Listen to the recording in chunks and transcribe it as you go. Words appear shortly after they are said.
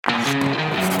Hello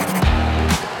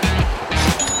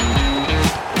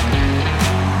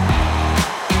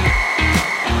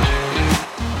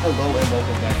and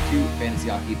welcome back to Fantasy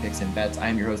Hockey Picks and Bets.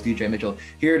 I'm your host, DJ Mitchell,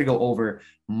 here to go over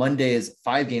Monday's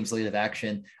 5-game slate of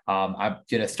action. I'm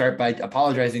going to start by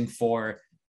apologizing for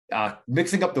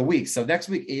mixing up the weeks. So next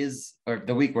week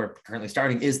the week we're currently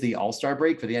starting is the All-Star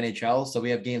break for the NHL. So we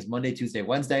have games Monday, Tuesday,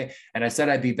 Wednesday. And I said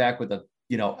I'd be back with a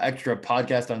extra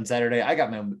podcast on Saturday. I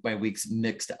got my weeks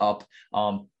mixed up.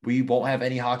 We won't have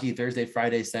any hockey Thursday,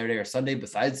 Friday, Saturday, or Sunday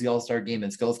besides the All-Star game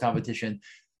and skills competition.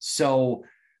 So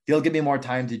it'll give me more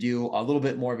time to do a little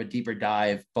bit more of a deeper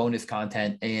dive, bonus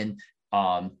content, and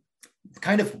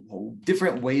kind of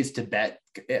different ways to bet.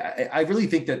 I really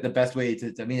think that the best way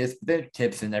it's their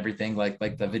tips and everything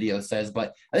like the video says,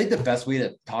 but I think the best way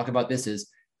to talk about this is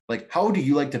like, how do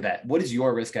you like to bet? What is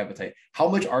your risk appetite? How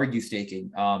much are you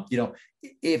staking?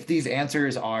 If these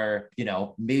answers are,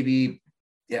 maybe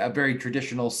a very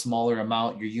traditional, smaller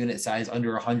amount, your unit size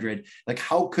under 100, like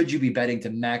how could you be betting to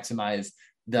maximize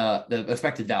the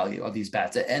expected value of these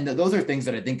bets? And those are things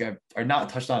that I think are not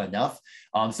touched on enough.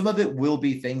 Some of it will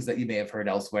be things that you may have heard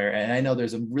elsewhere. And I know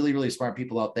there's some really, really smart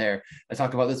people out there that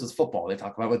talk about this with football. They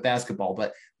talk about it with basketball,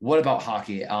 but what about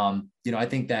hockey? I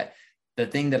think that the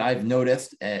thing that I've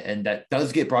noticed and that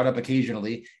does get brought up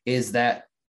occasionally is that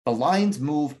the lines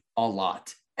move a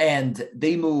lot, and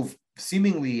they move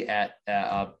seemingly at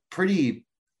a pretty,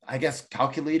 I guess,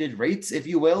 calculated rates, if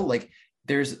you will. Like,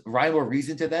 there's rhyme or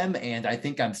reason to them. And I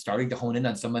think I'm starting to hone in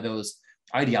on some of those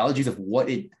ideologies of what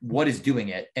is doing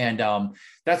it. And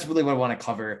that's really what I want to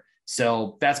cover.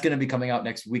 So that's going to be coming out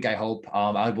next week, I hope.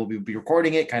 I will be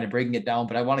recording it, kind of breaking it down,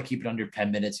 but I want to keep it under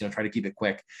 10 minutes, try to keep it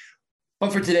quick.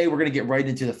 But for today, we're going to get right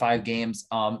into the 5 games.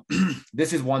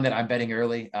 This is one that I'm betting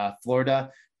early. Florida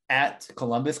at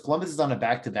Columbus. Columbus is on a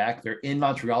back-to-back. They're in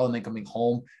Montreal and then coming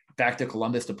home back to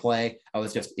Columbus to play. I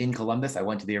was just in Columbus. I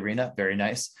went to the arena. Very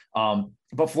nice.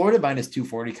 But Florida minus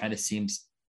 240 kind of seems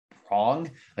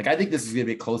wrong. Like, I think this is going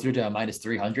to be closer to a minus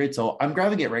 300. So I'm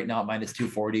grabbing it right now at minus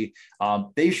 240.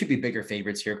 They should be bigger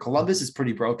favorites here. Columbus is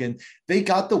pretty broken. They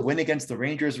got the win against the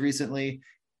Rangers recently,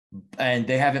 and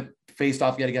they haven't faced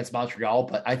off yet against Montreal.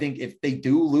 But I think if they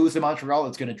do lose to Montreal,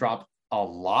 it's going to drop a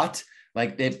lot.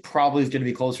 Like, it probably is going to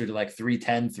be closer to like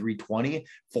 310, 320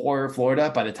 for Florida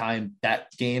by the time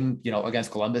that game,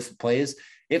 against Columbus plays.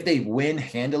 If they win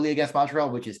handily against Montreal,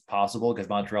 which is possible because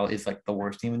Montreal is like the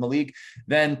worst team in the league,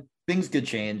 then things could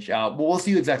change. We'll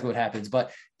see exactly what happens.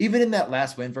 But even in that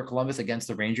last win for Columbus against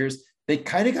the Rangers, they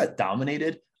kind of got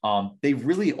dominated. They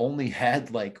really only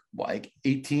had like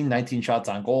 18, 19 shots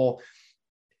on goal.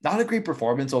 Not a great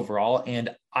performance overall. And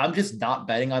I'm just not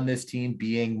betting on this team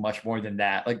being much more than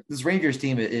that. Like, this Rangers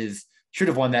team should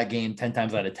have won that game 10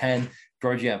 times out of 10.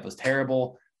 Georgiev was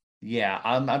terrible. Yeah,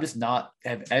 I'm just not,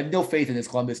 I have no faith in this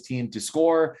Columbus team to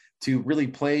score, to really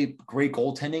play great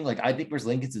goaltending. Like, I think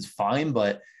Merzlikins is fine,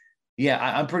 but yeah,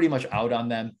 I'm pretty much out on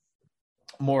them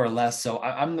more or less. So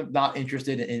I'm not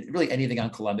interested in really anything on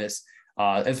Columbus.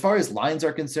 As far as lines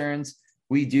are concerned,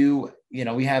 we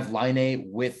have Laine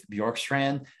with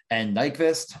Bjorkstrand and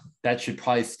Nyquist. That should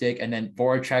probably stick. And then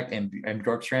Voracek and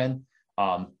Bjorkstrand.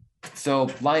 So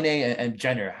Laine and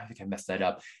Jenner, I think I messed that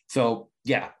up. So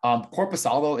yeah,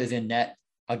 Korpisalo is in net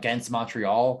against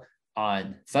Montreal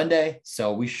on Sunday.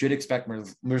 So we should expect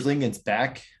Merzlikins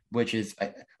back, which is,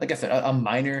 like I said, a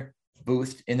minor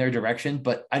boost in their direction,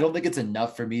 but I don't think it's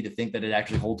enough for me to think that it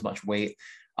actually holds much weight.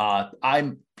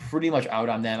 I'm pretty much out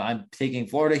on them. I'm taking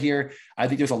Florida here. I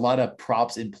think there's a lot of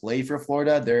props in play for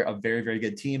Florida. They're a very, very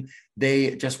good team.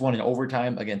 They just won in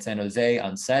overtime against San Jose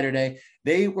on Saturday.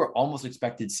 They were almost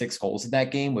expected 6 goals in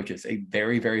that game, which is a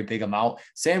very, very big amount.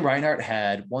 Sam Reinhart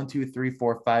had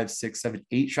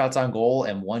 8 shots on goal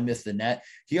and 1 missed the net.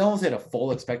 He almost had a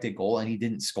full expected goal and he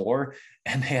didn't score,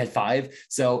 and they had 5.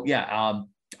 So yeah,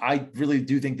 I really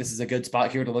do think this is a good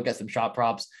spot here to look at some shot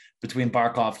props between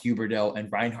Barkov, Huberdeau,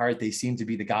 and Reinhart. They seem to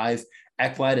be the guys.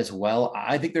 Ekblad as well.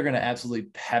 I think they're going to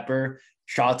absolutely pepper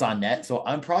shots on net. So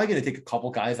I'm probably going to take a couple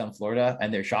guys on Florida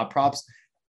and their shot props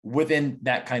within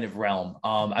that kind of realm.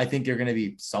 I think they're going to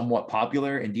be somewhat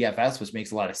popular in DFS, which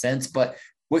makes a lot of sense. But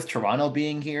with Toronto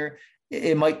being here,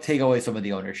 it might take away some of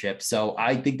the ownership. So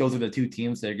I think those are the 2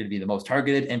 teams that are going to be the most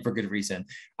targeted, and for good reason.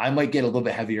 I might get a little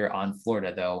bit heavier on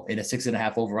Florida, though, in a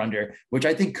 6.5 over under, which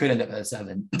I think could end up at a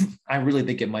 7. I really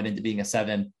think it might end up being a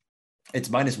 7. It's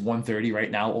minus 130 right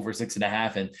now over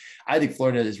 6.5. And I think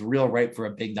Florida is real ripe for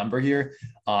a big number here.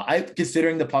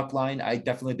 Considering the puck line, I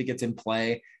definitely think it's in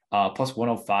play. plus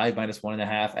 105, minus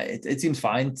 1.5. It seems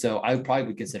fine. So I probably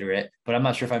would consider it, but I'm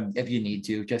not sure if you need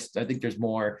to. Just, I think there's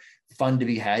more fun to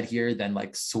be had here than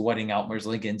like sweating out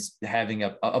Merzlikins having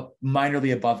a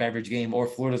minorly above average game, or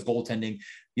Florida's goaltending,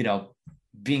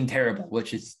 being terrible,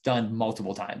 which it's done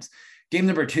multiple times. Game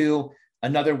number 2,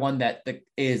 another one that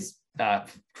is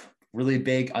really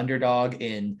big underdog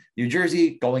in New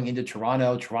Jersey going into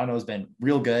Toronto. Toronto has been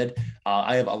real good.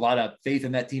 I have a lot of faith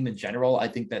in that team in general. I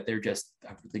think that they're just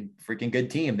a really freaking good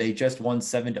team. They just won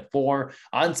 7-4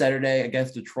 on Saturday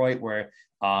against Detroit, where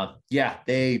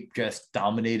they just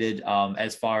dominated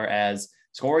as far as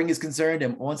scoring is concerned.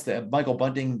 And once the Michael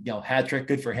Bunting, hat trick,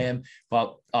 good for him.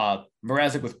 But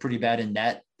Mrazek was pretty bad in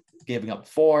net, giving up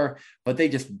 4, but they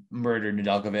just murdered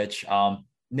Nedeljkovic.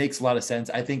 Makes a lot of sense.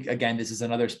 I think, again, this is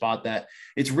another spot that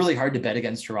it's really hard to bet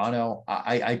against Toronto.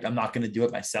 I'm not going to do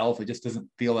it myself. It just doesn't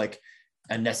feel like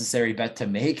a necessary bet to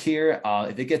make here.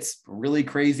 If it gets really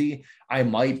crazy, I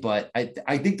might, but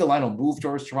I think the line will move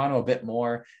towards Toronto a bit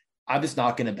more. I'm just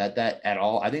not going to bet that at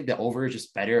all. I think the over is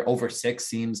just better. Over 6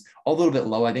 seems a little bit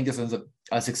low. I think this ends up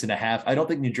a 6.5. I don't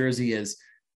think New Jersey is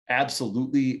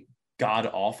absolutely god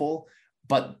awful,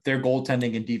 but their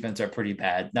goaltending and defense are pretty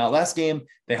bad. Now, last game,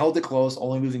 they held it close,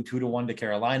 only losing 2-1 to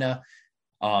Carolina.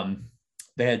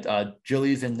 They had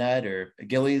Gillies in net, or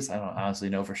Gillies. I don't honestly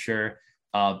know for sure.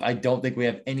 I don't think we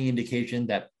have any indication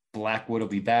that Blackwood will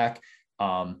be back.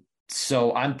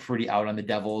 So I'm pretty out on the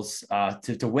Devils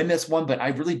to win this one, but I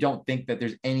really don't think that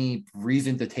there's any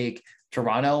reason to take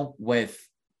Toronto with,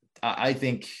 I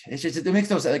think it makes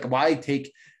no sense. Like, why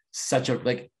take such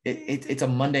a, it's a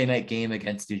Monday night game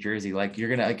against New Jersey. Like, you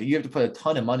have to put a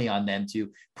ton of money on them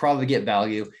to probably get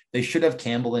value. They should have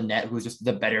Campbell in net, who's just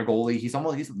the better goalie. He's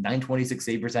 926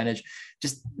 save percentage.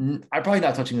 I'm probably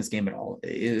not touching this game at all.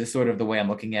 Is sort of the way I'm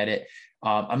looking at it.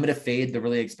 I'm going to fade the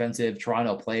really expensive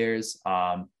Toronto players.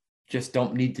 Just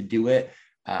don't need to do it.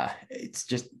 It's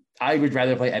just, I would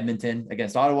rather play Edmonton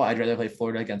against Ottawa. I'd rather play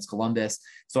Florida against Columbus.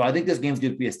 So I think this game's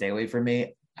going to be a stay away for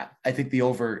me. I think the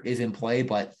over is in play,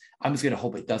 but I'm just going to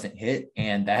hope it doesn't hit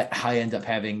and that I end up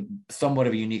having somewhat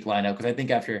of a unique lineup. Because I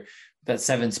think after that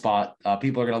 7 spot,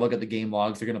 people are going to look at the game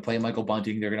logs. They're going to play Michael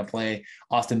Bunting. They're going to play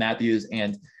Austin Matthews.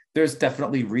 And there's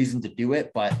definitely reason to do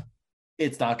it, but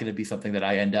it's not going to be something that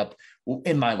I end up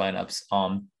in my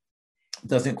lineups.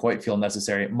 Doesn't quite feel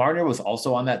necessary. Marner was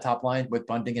also on that top line with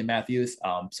Bunting and Matthews.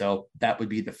 So that would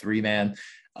be the 3-man.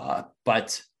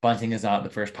 But Bunting is not the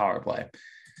first power play.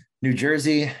 New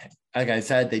Jersey, like I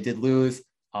said, they did lose.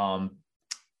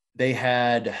 We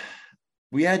had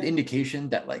indication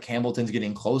that like Hamilton's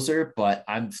getting closer, but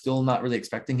I'm still not really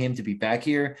expecting him to be back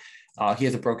here. He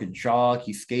has a broken jaw.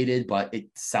 He skated, but it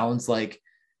sounds like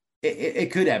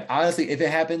it could have. Honestly, if it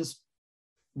happens,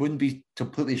 wouldn't be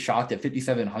completely shocked at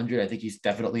 5,700. I think he's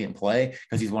definitely in play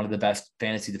because he's one of the best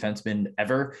fantasy defensemen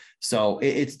ever. So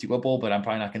it's doable, but I'm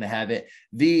probably not going to have it.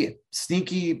 The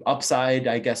sneaky upside,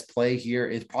 I guess, play here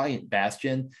is probably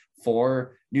Bastian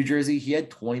for New Jersey. He had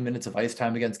 20 minutes of ice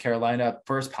time against Carolina.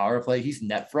 First power play, he's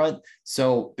net front.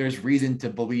 So there's reason to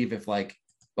believe if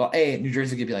New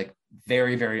Jersey could be like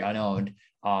very, very unowned.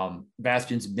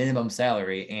 Bastian's minimum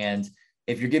salary. And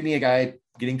if you're giving me a guy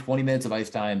getting 20 minutes of ice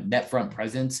time, net front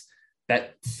presence,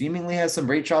 that seemingly has some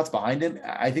great shots behind him,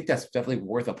 I think that's definitely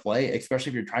worth a play,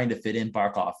 especially if you're trying to fit in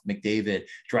Barkov, McDavid,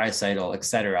 Draisaitl,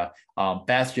 etc.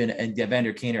 Bastian and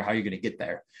Evander Kane, how are you going to get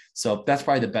there? So that's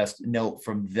probably the best note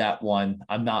from that one.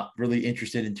 I'm not really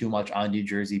interested in too much on New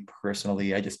Jersey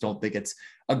personally. I just don't think it's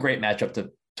a great matchup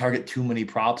to target too many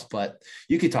props, but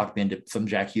you could talk me into some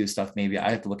Jack Hughes stuff. Maybe I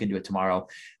have to look into it tomorrow.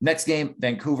 Next game,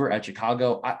 Vancouver at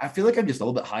Chicago. I feel like I'm just a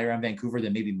little bit higher on Vancouver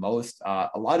than maybe most.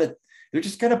 They're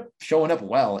just kind of showing up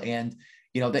well. And,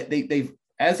 they've,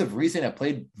 as of recent, have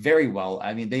played very well.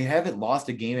 I mean, they haven't lost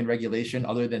a game in regulation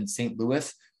other than St.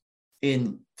 Louis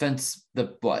since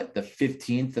the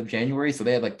 15th of January. So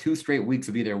they had like 2 straight weeks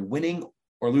of either winning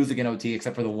or losing in OT,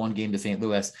 except for the one game to St.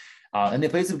 Louis. And they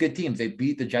played some good teams. They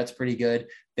beat the Jets pretty good.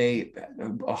 They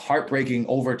a heartbreaking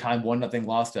overtime 1-0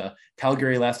 loss to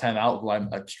Calgary last time out, who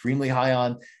I'm extremely high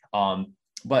on.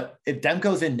 But if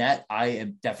Demko's in net, I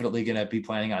am definitely going to be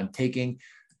planning on taking,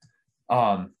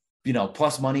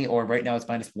 plus money, or right now it's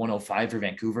minus 105 for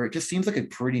Vancouver. It just seems like a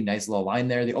pretty nice little line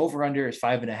there. The over-under is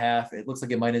 5.5. It looks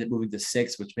like it might end up moving to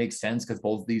 6, which makes sense because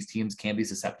both of these teams can be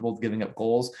susceptible to giving up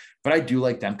goals. But I do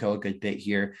like Demko a good bit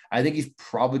here. I think he's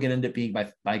probably going to end up being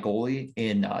my goalie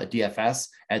in DFS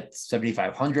at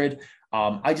 7,500.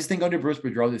 I just think under Bruce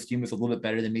Boudreau, this team was a little bit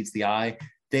better than meets the eye.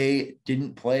 They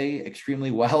didn't play extremely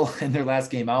well in their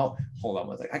last game out. Hold on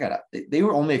one second. They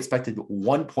were only expected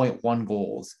 1.1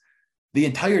 goals. The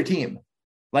entire team.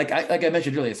 like I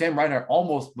mentioned earlier, Sam Reinhart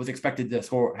almost was expected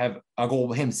to have a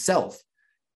goal himself,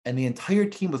 and the entire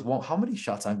team was how many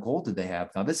shots on goal did they have?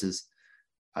 Now this is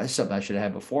something I should have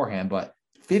had beforehand, but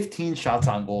 15 shots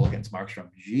on goal against Markstrom.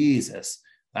 Jesus,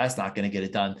 that's not going to get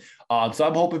it done. So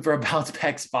I'm hoping for a bounce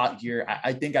back spot here.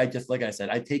 I think like I said,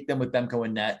 I take them with Demko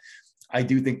and net. I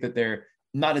do think that they're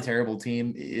not a terrible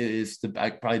team is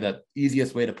probably the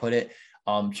easiest way to put it.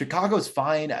 Chicago's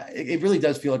fine. It really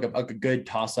does feel like a good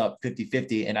toss-up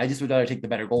 50-50, and I just would rather take the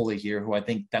better goalie here, who I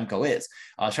think Demko is.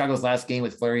 Chicago's last game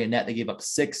with Fleury and net, they gave up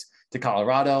 6 to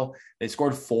Colorado. They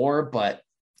scored 4, but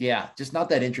yeah, just not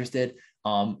that interested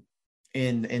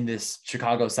in this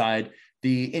Chicago side.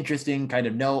 The interesting kind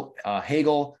of note,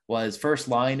 Hagel was first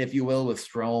line, if you will, with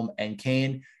Strome and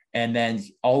Kane. And then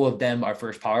all of them are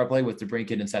first power play with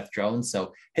DeBrincat and Seth Jones.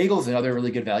 So Hagel's another really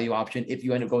good value option. If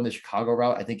you end up going the Chicago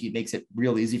route, I think he makes it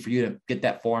real easy for you to get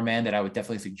that 4-man that I would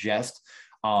definitely suggest.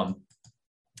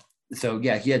 So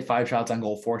yeah, he had 5 shots on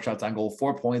goal, 4 shots on goal,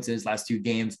 4 points in his last 2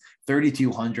 games,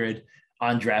 3,200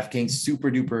 on DraftKings, super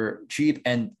duper cheap.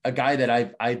 And a guy that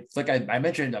I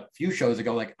mentioned a few shows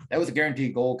ago, like that was a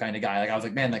guaranteed goal kind of guy. Like I was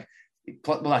like, man, like,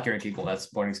 well, not guaranteed goal,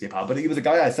 that's Morning Skate Pop, but he was a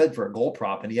guy I said for a goal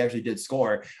prop, and he actually did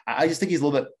score. I just think he's a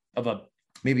little bit of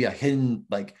maybe a hidden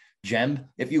like gem,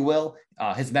 if you will.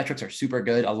 His metrics are super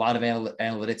good. A lot of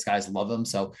analytics guys love him.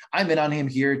 So I'm in on him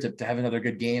here to have another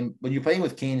good game. When you're playing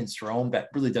with Kane and Strome, that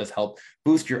really does help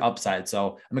boost your upside.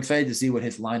 So I'm excited to see what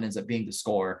his line ends up being to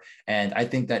score. And I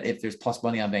think that if there's plus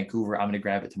money on Vancouver, I'm going to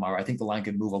grab it tomorrow. I think the line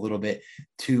could move a little bit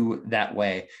to that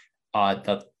way.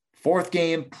 The 4th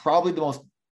game, probably the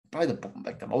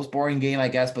most boring game, I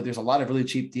guess, but there's a lot of really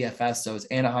cheap DFS. So it's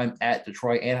Anaheim at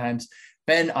Detroit. Anaheim's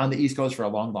been on the East Coast for a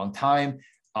long, long time.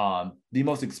 The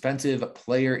most expensive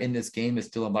player in this game is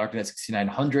Dylan Larkin at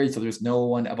 6,900. So there's no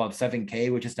one above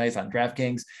 7K, which is nice on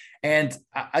DraftKings. And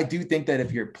I do think that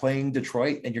if you're playing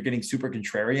Detroit and you're getting super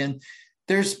contrarian,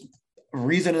 there's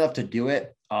reason enough to do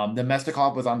it. The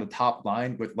Mestikov was on the top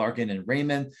line with Larkin and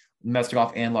Raymond.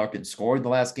 Mestikov and Larkin scored the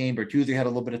last game. Bertuzzi had a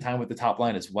little bit of time with the top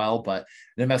line as well, but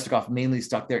the Mestikov mainly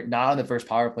stuck there. Not on the first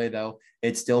power play, though.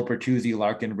 It's still Bertuzzi,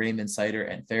 Larkin, Raymond, Seider,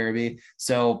 and Farabee.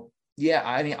 So, yeah,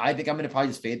 I mean, I think I'm going to probably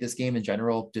just fade this game in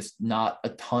general. Just not a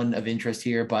ton of interest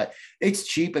here, but it's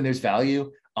cheap and there's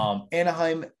value.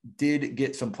 Anaheim did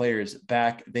get some players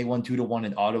back. They won 2-1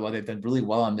 in Ottawa. They've done really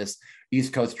well on this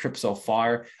East Coast trip so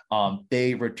far.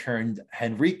 They returned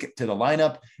Henrique to the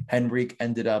lineup. Henrique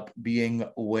ended up being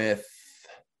with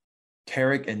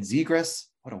Carrick and Zegras.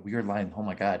 What a weird line. Oh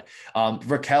my God.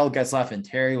 Raquel, Getzlaf, and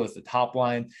Terry was the top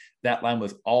line. That line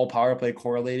was all power play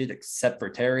correlated except for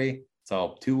Terry.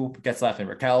 So 2 Getzlaf and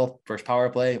Raquel, first power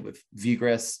play with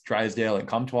Zegras, Drysdale, and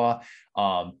Comtois.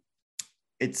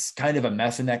 It's kind of a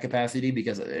mess in that capacity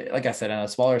because, like I said, on a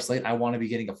smaller slate, I want to be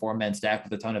getting a 4-man stack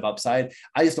with a ton of upside.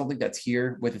 I just don't think that's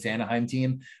here with this Anaheim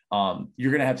team.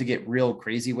 You're going to have to get real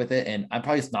crazy with it, and I'm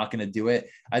probably just not going to do it.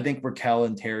 I think Raquel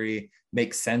and Terry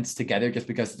make sense together just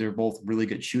because they're both really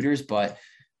good shooters,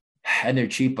 and they're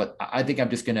cheap, but I think I'm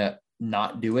just going to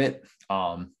not do it.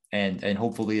 And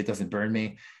hopefully it doesn't burn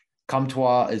me.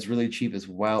 Comtois is really cheap as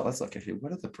well. Let's look at it.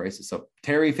 What are the prices? So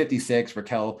Terry 56,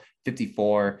 Raquel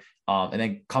 54, and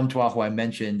then Comtois, who I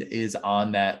mentioned, is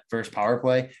on that first power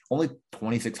play, only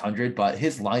 2,600, but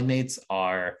his line mates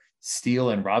are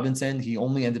Steele and Robinson. He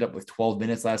only ended up with 12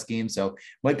 minutes last game, so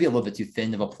might be a little bit too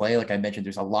thin of a play. Like I mentioned,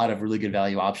 there's a lot of really good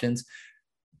value options.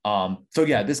 So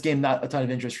yeah, this game, not a ton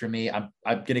of interest for me. I'm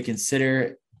going to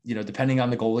consider, depending on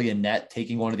the goalie and net,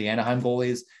 taking one of the Anaheim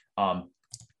goalies.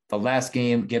 The last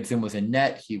game, Gibson was in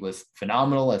net. He was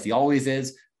phenomenal, as he always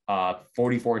is.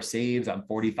 44 saves on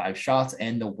 45 shots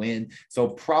and the win. So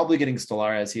probably getting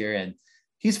Stellares here, and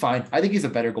he's fine. I think he's a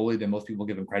better goalie than most people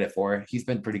give him credit for. He's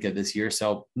been pretty good this year,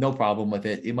 so no problem with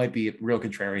it. It might be real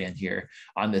contrarian here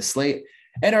on this slate.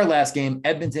 And our last game,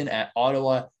 Edmonton at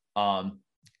Ottawa.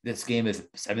 This game is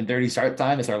 7:30 start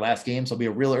time. It's our last game, so it'll be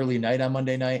a real early night on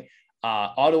Monday night.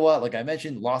 Ottawa, like I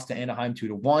mentioned, lost to Anaheim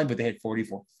 2-1, but they had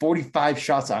 45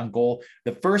 shots on goal.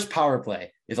 The first power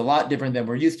play is a lot different than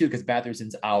we're used to because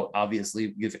Batherson's out,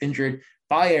 obviously, he was injured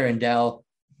by Aaron Dell,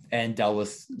 and Dell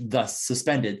was thus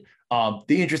suspended.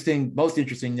 The most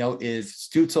interesting note is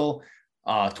Stützle,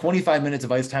 25 minutes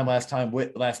of ice time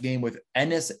last game with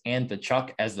Ennis and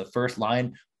Tkachuk as the first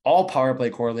line, all power play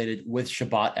correlated with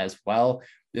Shabbat as well.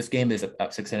 This game is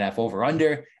about 6.5 over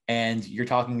under, and you're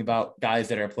talking about guys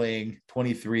that are playing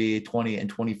 23, 20, and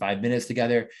 25 minutes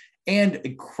together and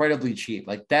incredibly cheap.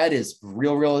 Like that is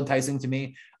real enticing to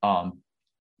me.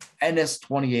 Ennis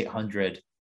 2,800.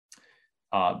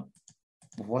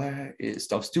 Where is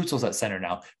Stützle's at center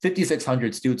now?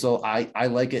 5,600 Stützle. I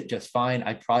like it just fine.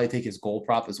 I'd probably take his goal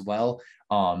prop as well.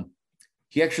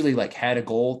 He actually like had a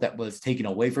goal that was taken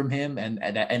away from him and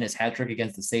his hat trick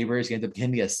against the Sabres. He ended up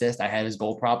getting the assist. I had his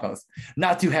goal prop. I was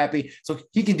not too happy. So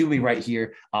he can do me right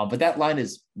here. But that line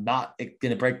is not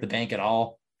going to break the bank at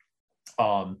all.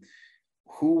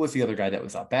 Who was the other guy that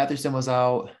was out? Batherson was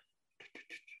out.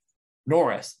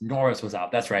 Norris was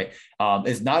out. That's right.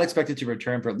 Is not expected to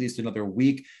return for at least another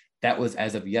week. That was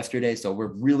as of yesterday. So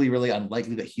we're really, really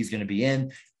unlikely that he's going to be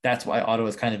in. That's why Ottawa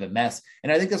is kind of a mess.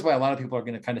 And I think that's why a lot of people are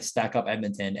going to kind of stack up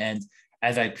Edmonton. And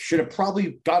as I should have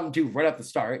probably gotten to right at the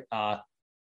start,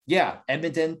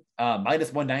 Edmonton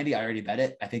minus 190. I already bet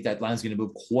it. I think that line's going to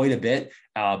move quite a bit.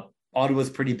 Ottawa's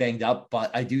pretty banged up,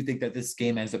 but I do think that this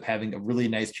game ends up having a really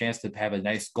nice chance to have a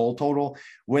nice goal total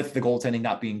with the goaltending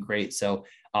not being great. So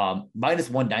minus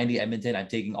 190 Edmonton, I'm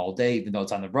taking all day, even though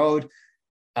it's on the road.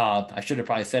 I should have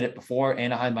probably said it before.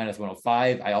 Anaheim minus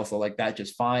 105. I also like that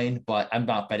just fine, but I'm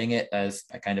not betting it, as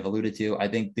I kind of alluded to. I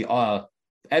think the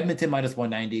Edmonton minus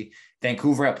 190,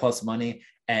 Vancouver at plus money,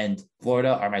 and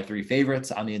Florida are my three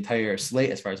favorites on the entire slate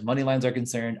as far as money lines are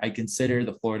concerned. I consider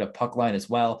the Florida puck line as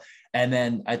well. And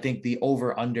then I think the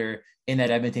over under in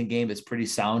that Edmonton game is pretty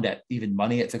sound at even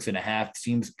money at 6.5.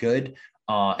 Seems good.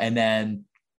 And then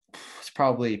it's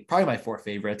probably my four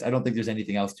favorites. I don't think there's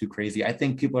anything else too crazy. I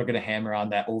think people are going to hammer on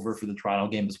that over for the Toronto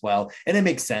game as well. And it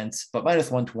makes sense, but minus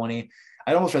 120,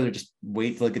 I'd almost rather just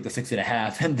wait to look at the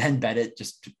 6.5 and then bet it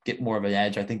just to get more of an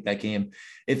edge. I think that game,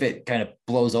 if it kind of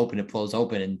blows open, it blows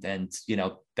open, and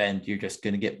then you're just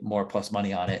going to get more plus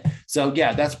money on it. So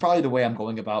yeah, that's probably the way I'm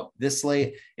going about this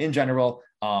slate in general.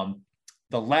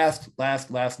 The last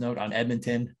note on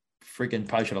Edmonton, freaking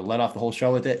probably should have let off the whole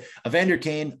show with it. Evander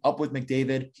Kane up with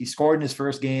McDavid. He scored in his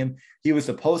first game. He was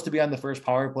supposed to be on the first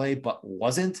power play, but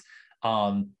wasn't.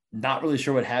 Not really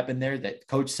sure what happened there. That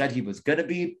coach said he was going to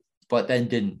be, but then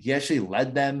didn't. He actually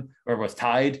led them, or was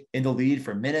tied in the lead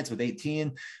for minutes with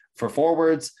 18 for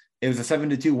forwards. It was a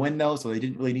 7-2 win though, so they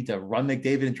didn't really need to run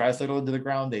McDavid and Draisaitl into the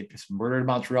ground. They just murdered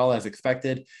Montreal as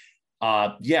expected.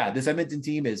 This Edmonton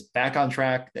team is back on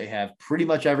track. They have pretty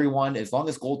much everyone. As long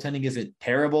as goaltending isn't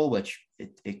terrible, which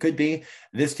it could be,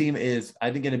 this team is,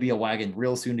 I think, going to be a wagon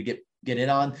real soon to get in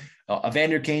on.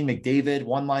 Evander Kane, McDavid,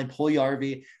 one line,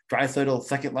 Puljujarvi, Draisaitl,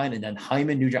 second line, and then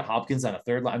Hyman, Nugent Hopkins on a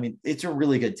third line. I mean, it's a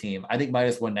really good team. I think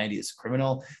minus 190 is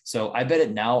criminal. So I bet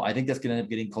it now. I think that's going to end up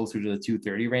getting closer to the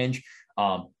 230 range.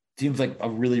 Seems like a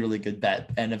really, really good bet.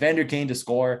 And Evander Kane to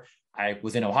score. I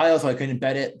was in Ohio, so I couldn't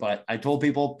bet it, but I told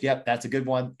people, yep, that's a good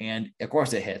one. And of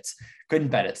course it hits. Couldn't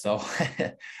bet it. So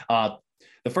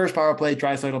the first power play,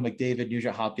 Draisaitl, McDavid,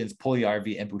 Nugent Hopkins,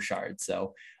 Puljujarvi, and Bouchard.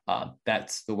 So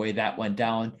that's the way that went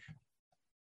down.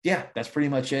 Yeah, that's pretty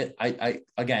much it. I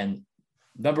again,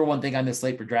 number one thing on this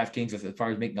slate for DraftKings is as far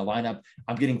as making a lineup,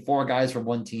 I'm getting 4 guys from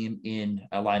one team in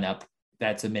a lineup.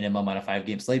 That's a minimum on a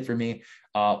 5-game slate for me.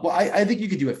 I think you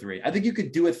could do a 3. I think you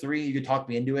could do a 3. You could talk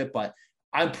me into it, but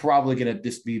I'm probably going to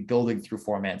just be building through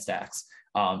 4-man stacks,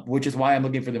 which is why I'm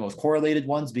looking for the most correlated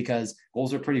ones, because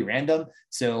goals are pretty random.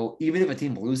 So even if a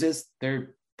team loses,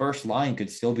 their first line could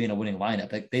still be in a winning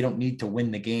lineup. Like, they don't need to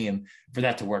win the game for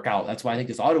that to work out. That's why I think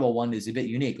this Ottawa one is a bit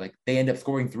unique. Like, they end up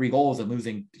scoring 3 goals and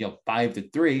losing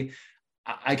 5-3.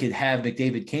 I could have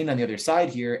McDavid, Kane on the other side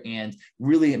here and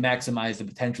really maximize the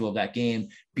potential of that game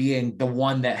being the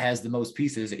one that has the most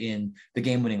pieces in the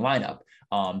game-winning lineup.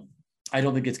 I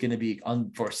don't think it's going to be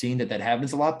unforeseen that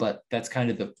happens a lot, but that's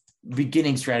kind of the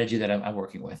beginning strategy that I'm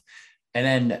working with. And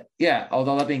then,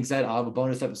 although that being said, I'll have a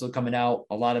bonus episode coming out.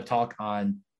 A lot of talk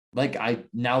on, like I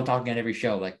now talking on every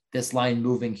show, like this line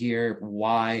moving here,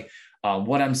 why,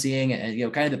 what I'm seeing,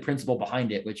 and, kind of the principle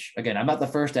behind it, which again, I'm not the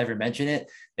first to ever mention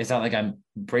it. It's not like I'm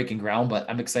breaking ground, but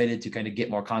I'm excited to kind of get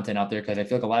more content out there, because I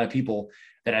feel like a lot of people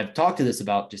that I've talked to this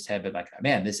about just have been like,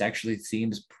 man, this actually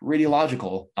seems pretty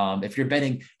logical. If you're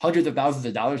betting hundreds of thousands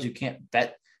of dollars, you can't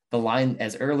bet the line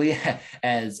as early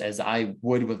as I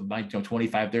would with my $25,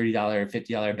 $30,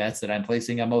 $50 bets that I'm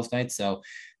placing on most nights. So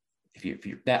if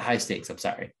you're that high stakes, I'm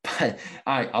sorry. But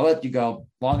all right, I'll let you go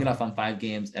long enough on 5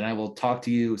 games, and I will talk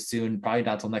to you soon, probably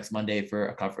not till next Monday, for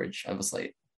a coverage of a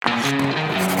slate.